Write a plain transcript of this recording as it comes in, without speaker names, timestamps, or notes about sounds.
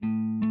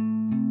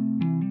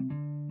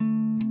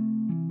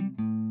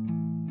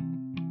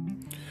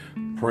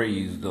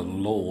Praise the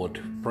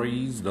Lord,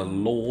 praise the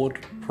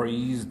Lord,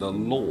 praise the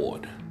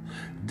Lord.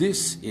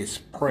 This is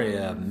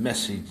prayer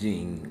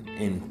messaging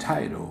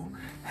entitled,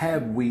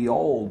 Have We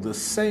All the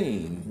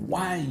Same?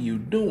 Why Are You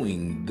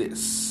Doing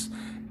This?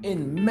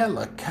 In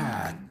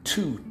Malachi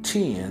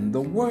 2:10,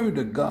 the Word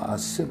of God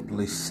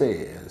simply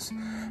says,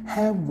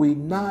 Have we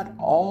not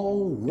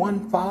all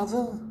one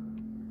Father?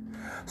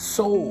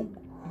 So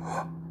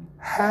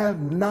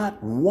have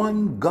not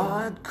one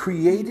God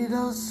created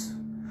us?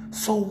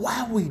 So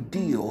why we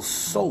deal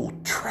so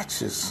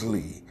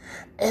treacherously,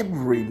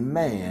 every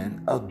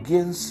man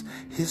against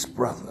his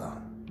brother,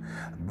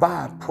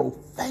 by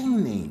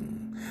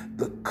profaning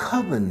the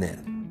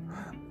covenant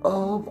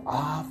of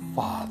our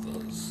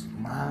fathers?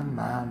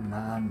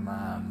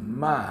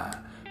 My,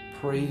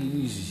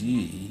 praise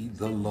ye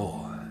the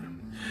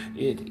Lord.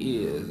 It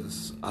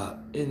is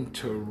an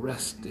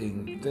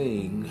interesting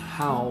thing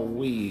how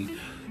we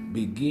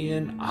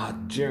begin our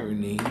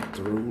journey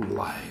through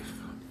life.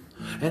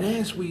 And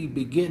as we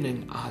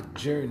beginning our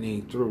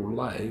journey through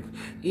life,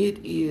 it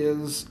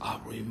is a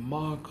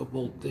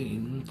remarkable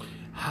thing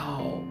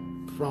how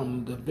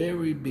from the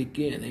very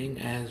beginning,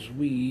 as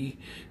we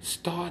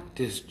start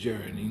this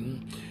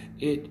journey,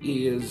 it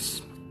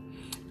is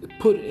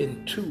put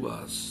into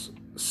us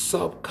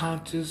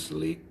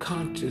subconsciously,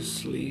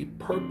 consciously,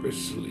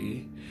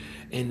 purposely,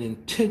 and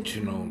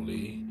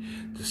intentionally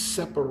the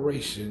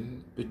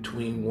separation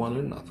between one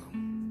another.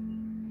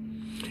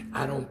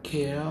 I don't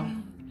care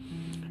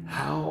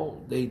how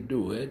they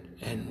do it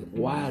and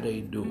why they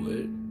do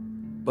it,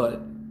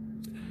 but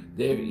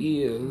there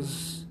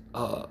is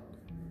a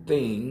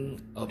thing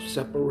of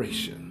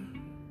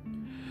separation.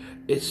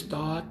 It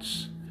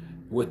starts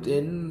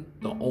within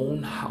the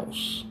own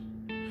house,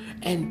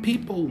 and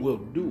people will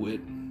do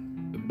it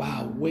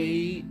by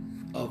way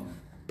of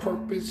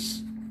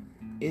purpose,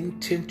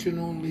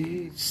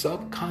 intentionally,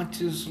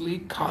 subconsciously,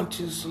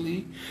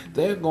 consciously.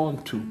 They're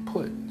going to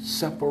put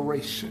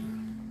separation.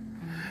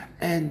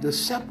 And the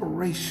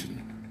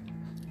separation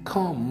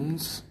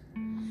comes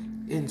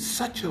in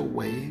such a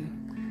way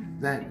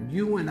that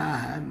you and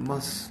I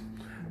must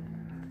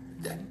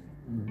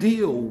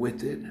deal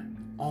with it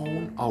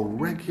on a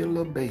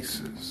regular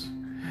basis.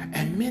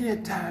 And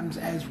many times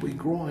as we're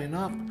growing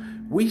up,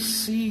 we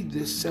see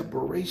this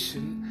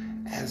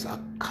separation as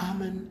a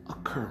common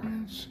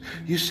occurrence.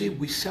 You see,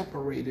 we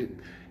separated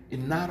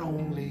not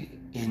only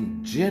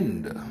in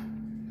gender,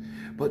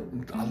 but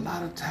a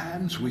lot of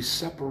times we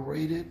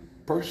separated,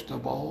 first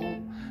of all,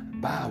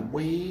 by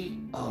way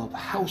of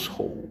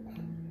household.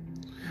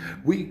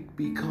 We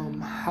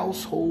become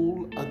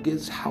household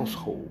against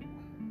household.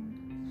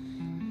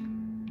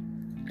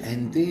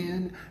 And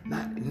then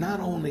not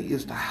only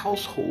is the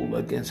household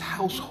against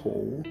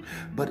household,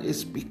 but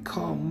it's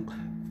become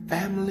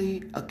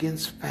family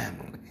against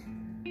family.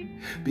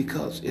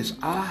 Because it's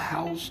our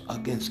house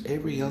against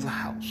every other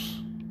house.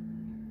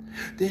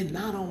 Then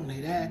not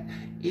only that,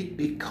 it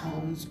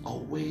becomes a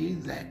way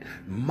that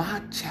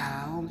my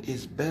child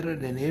is better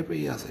than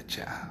every other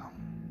child.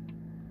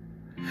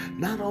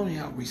 Not only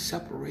are we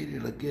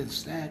separated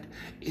against that,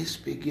 it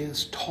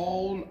begins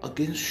tall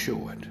against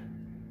short,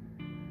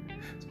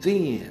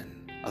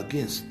 thin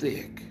against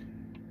thick,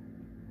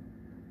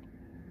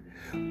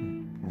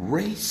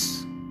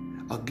 race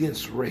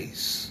against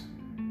race.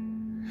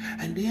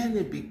 And then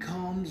it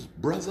becomes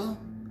brother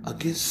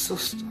against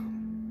sister.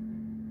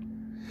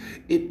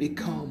 It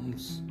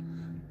becomes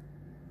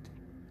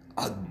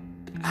an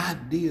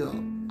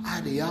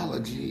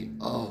ideology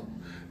of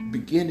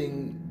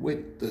beginning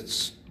with the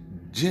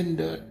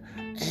gender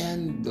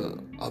and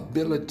the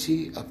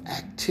ability of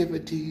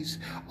activities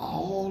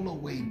all the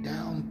way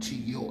down to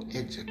your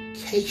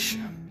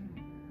education.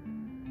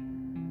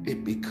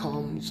 It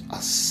becomes a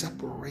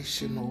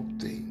separational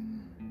thing.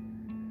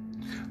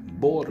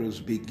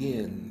 Borders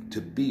begin to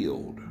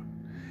build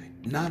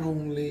not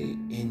only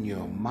in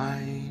your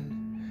mind,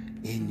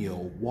 in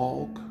your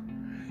walk,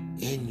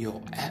 in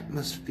your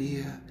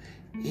atmosphere,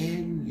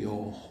 in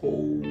your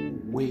whole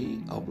way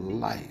of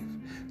life.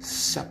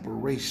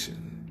 Separation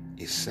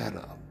is set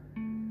up.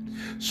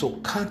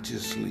 So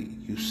consciously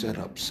you set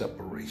up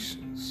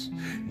separations.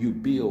 You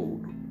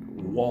build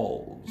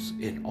walls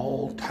in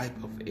all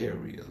type of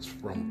areas,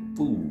 from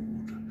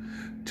food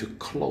to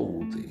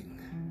clothing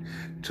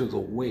to the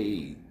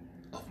way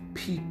of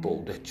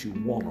people that you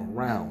want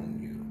around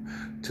you,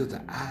 to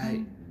the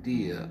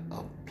idea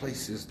of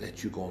places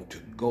that you're going to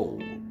go,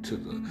 to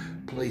the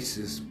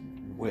places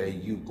where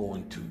you're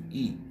going to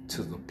eat,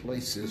 to the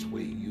places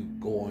where you're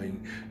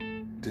going,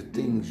 the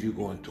things you're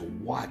going to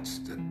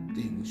watch, the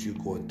things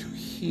you're going to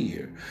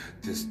hear,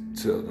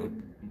 to the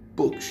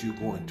books you're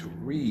going to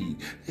read.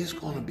 There's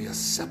going to be a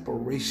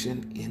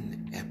separation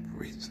in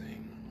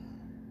everything.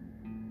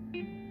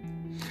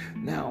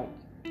 Now,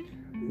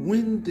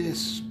 when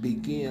this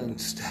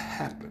begins to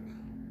happen,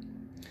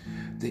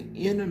 the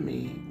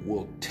enemy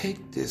will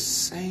take this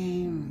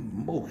same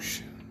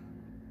motion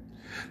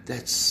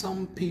that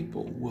some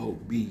people will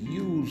be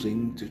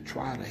using to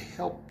try to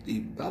help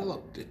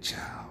develop the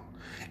child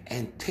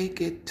and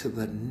take it to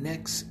the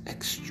next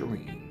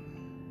extreme.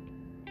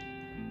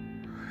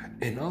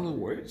 In other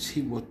words,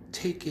 he will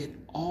take it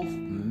off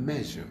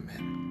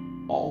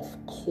measurement, off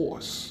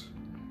course,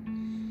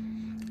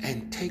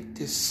 and take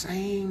this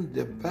same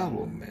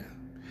development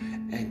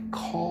and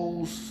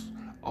cause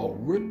a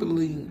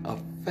rippling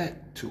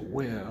effect to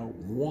where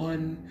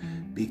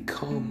one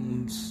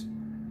becomes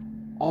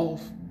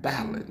off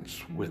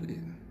balance with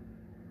it,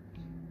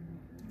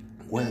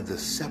 where the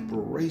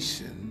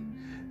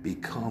separation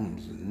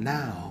becomes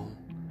now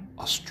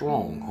a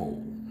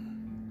stronghold,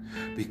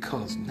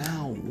 because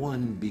now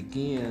one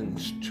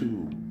begins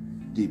to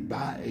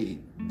divide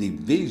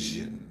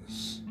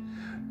divisions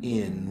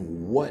in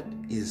what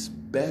is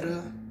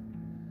better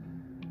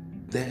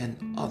than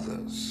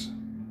others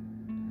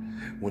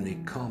when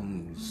it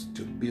comes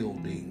to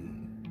building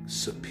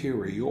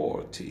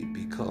superiority,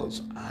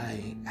 because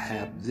I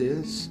have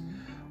this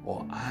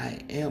or I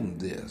am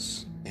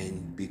this,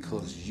 and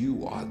because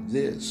you are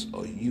this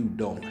or you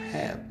don't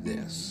have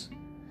this.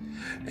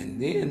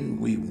 And then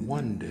we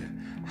wonder,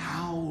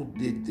 how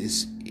did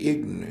this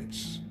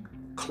ignorance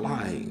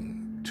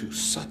climb to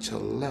such a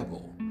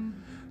level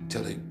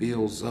till it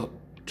builds up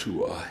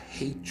to a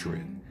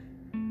hatred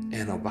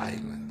and a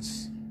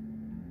violence?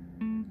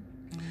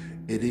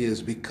 It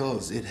is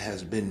because it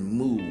has been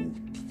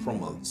moved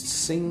from a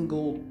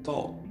single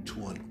thought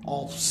to an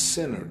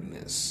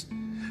off-centeredness,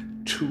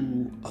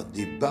 to a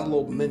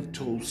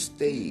developmental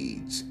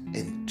stage,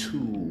 and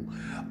to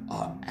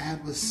an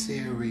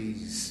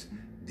adversary's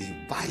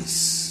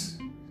device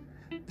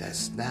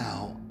that's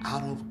now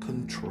out of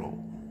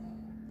control.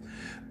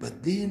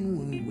 But then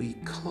when we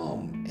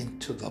come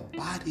into the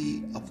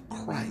body of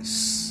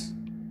Christ,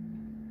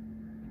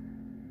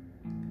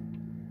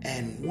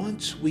 and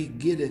once we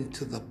get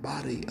into the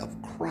body of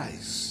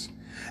Christ,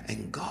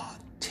 and God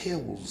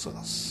tells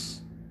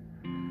us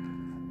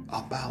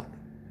about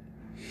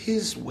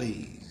his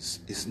ways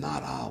is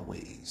not our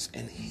ways,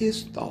 and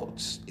his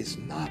thoughts is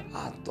not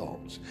our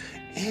thoughts,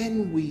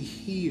 and we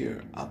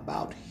hear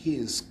about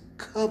his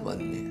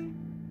covenant,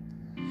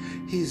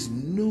 his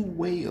new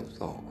way of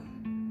thought,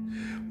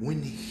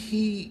 when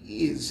he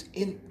is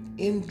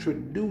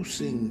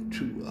introducing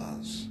to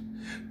us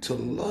to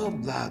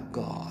love thy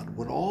God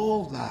with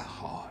all thy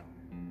heart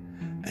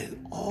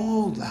and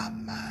all thy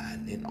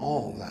mind and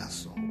all thy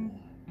soul,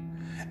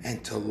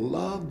 and to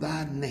love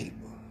thy neighbor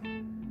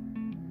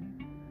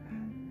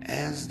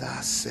as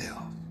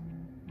thyself.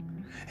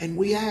 And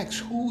we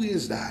ask, who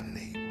is thy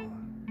neighbor?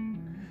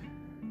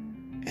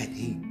 And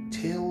he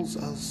tells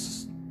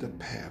us the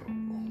parable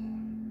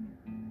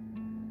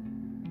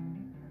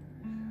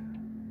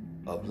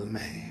of the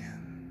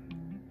man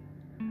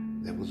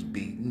that was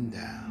beaten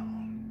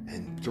down,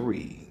 and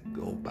 3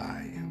 go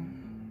by him.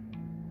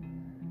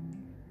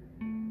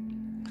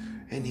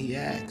 And he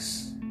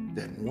asks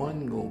that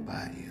one go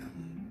by him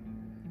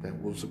that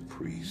was a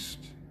priest,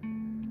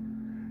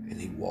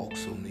 and he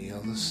walks on the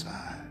other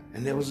side.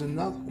 And there was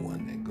another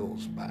one that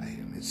goes by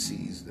him and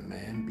sees the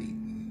man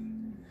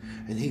beaten.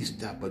 And he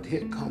stopped, but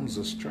here comes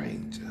a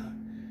stranger,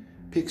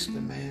 picks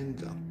the man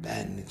up,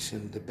 bandages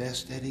him the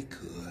best that he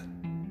could,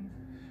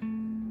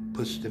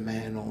 puts the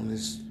man on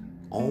his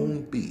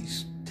own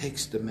beast,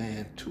 takes the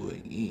man to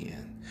an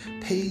inn,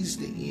 pays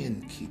the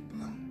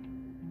innkeeper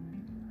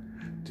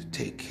to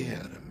take care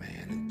of the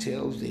man, and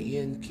tells the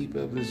innkeeper,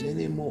 if there's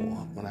any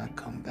more when I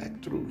come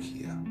back through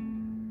here,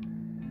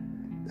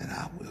 that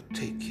I will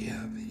take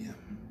care of him.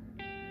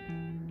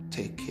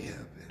 Take care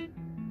of him.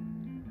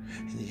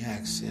 And he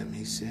asked him,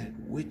 he said,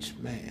 which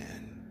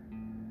man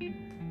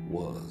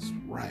was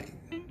right?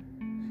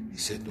 He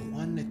said, the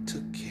one that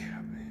took care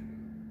of him.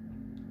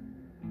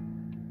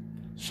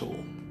 So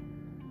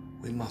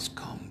we must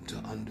come to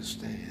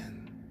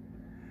understand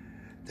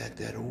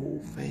that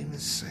old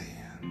famous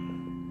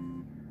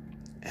saying,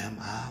 am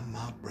I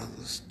my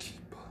brother's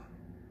keeper?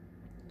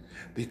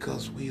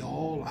 Because we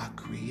all are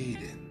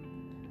created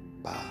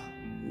by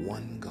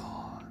one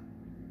God.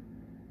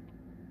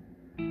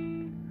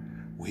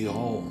 We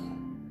all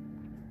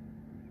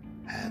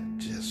have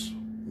just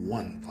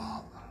one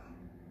Father,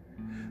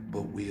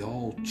 but we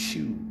all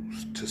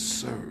choose to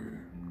serve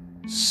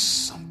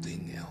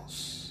something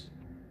else.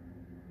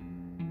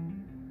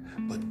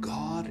 But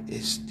God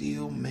is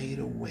still made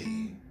a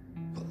way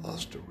for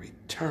us to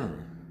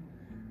return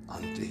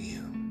unto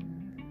him.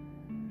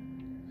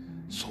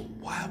 So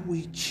why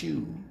we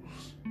choose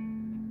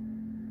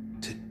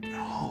to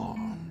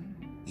harm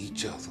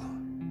each other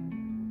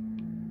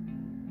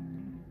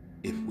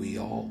if we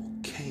all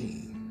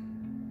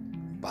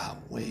came by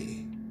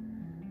way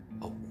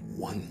of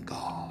one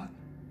God?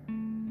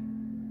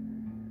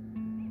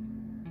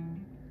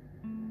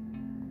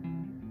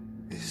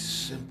 It's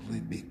simply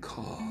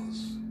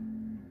because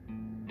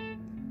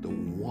the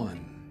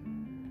one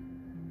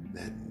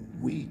that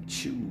we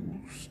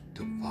choose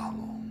to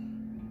follow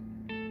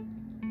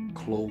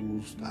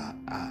closed our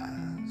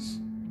eyes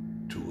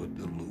to a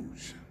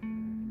delusion.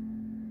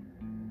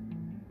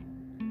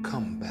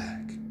 Come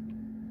back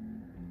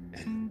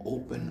and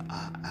open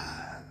our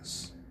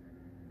eyes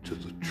to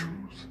the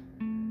truth,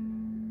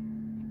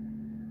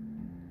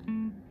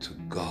 to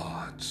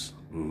God's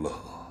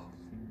love.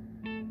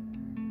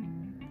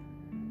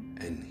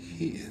 and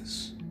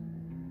his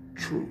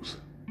truth,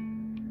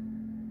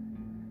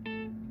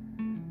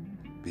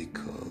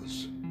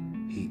 because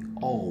he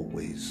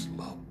always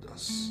loved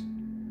us,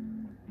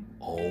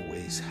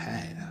 always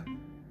have,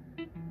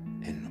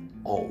 and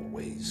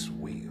always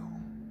will.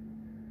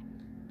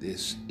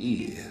 This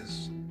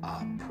is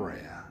our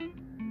prayer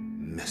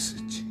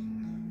message.